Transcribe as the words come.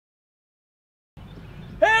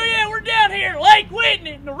out here at Lake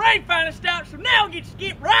Whitney and the rain finally stopped, so now we get to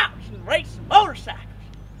skip routes and race some motorcycles.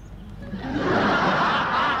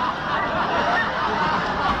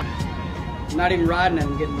 Not even riding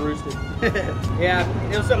him, getting roosted. Yeah,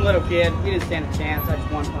 it was some little kid. He didn't stand a chance. I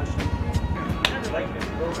just one-punched him.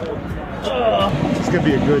 It's going to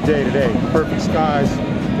be a good day today. Perfect skies.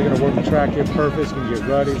 They're going to work the track here perfect. It's going to get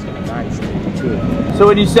ruddy. It's going to be nice. Good. So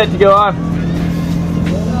when you set to go on?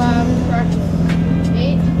 Practice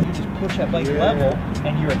 8. You just push that bike level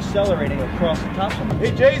and you're accelerating across the top of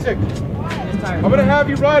it. Hey, Jaisaac. I'm going to have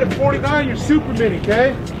you ride a 49, your super mini,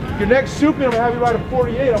 okay? Your next super mini, I'm going to have you ride a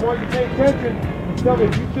 48. I want you to pay attention and tell me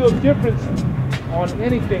if you feel a difference on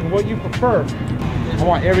anything, what you prefer. I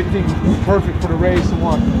want everything perfect for the race. I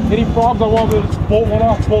want any problems, I want to just bolt one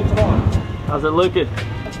off, bolt it on. How's it looking?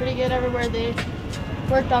 Pretty good everywhere. They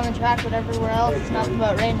worked on the track, but everywhere else it's nothing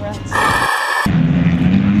but rain ruts.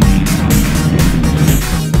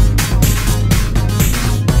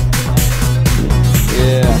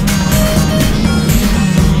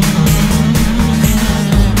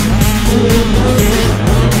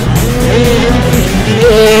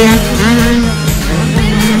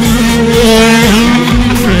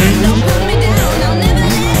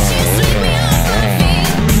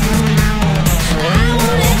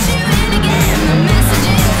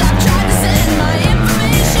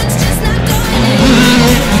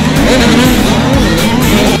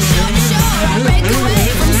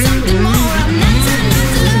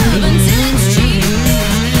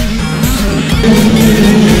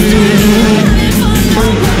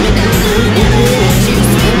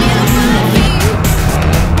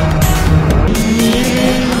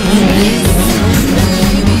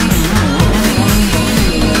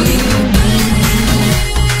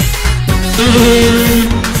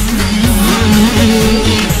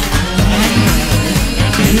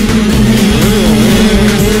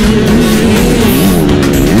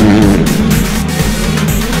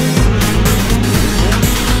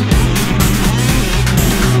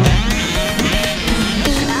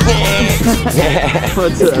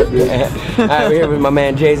 What's up? Alright, we're here with my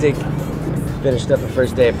man Jaisaac. Finished up the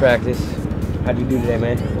first day of practice. How'd you do today,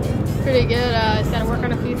 man? Pretty good. I just got to work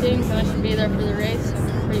on a few things, and I should be there for the race.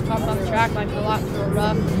 I'm pretty pumped on the track. Like a lot, it's a little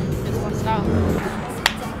rough. It's my style.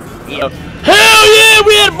 Hell yeah,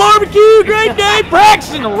 we had a barbecue, great day,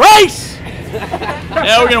 practicing the race.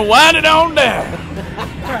 Now we're gonna wind it on down.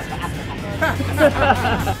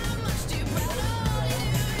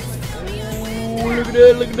 Oh, look at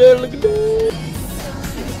that, look at that, look at that.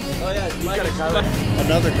 Oh yeah, you gotta cover.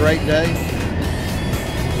 Another great day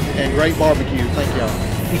and great barbecue. Thank y'all.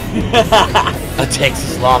 A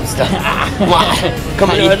Texas lobster.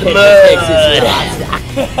 Come on, eat Texas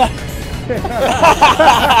lobster.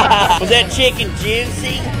 Was that chicken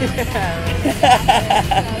juicy?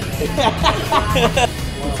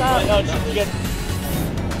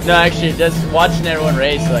 No, actually, just watching everyone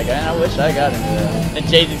race, like, man, I wish I got into that. And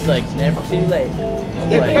Jaisac's like, it's never too late.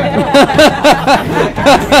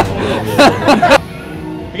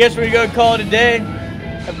 I guess we're gonna call it a day.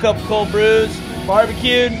 Have a couple cold brews,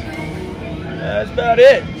 barbecued. That's about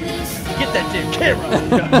it. Get that damn camera.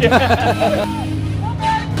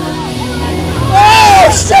 Oh,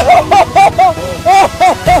 shit!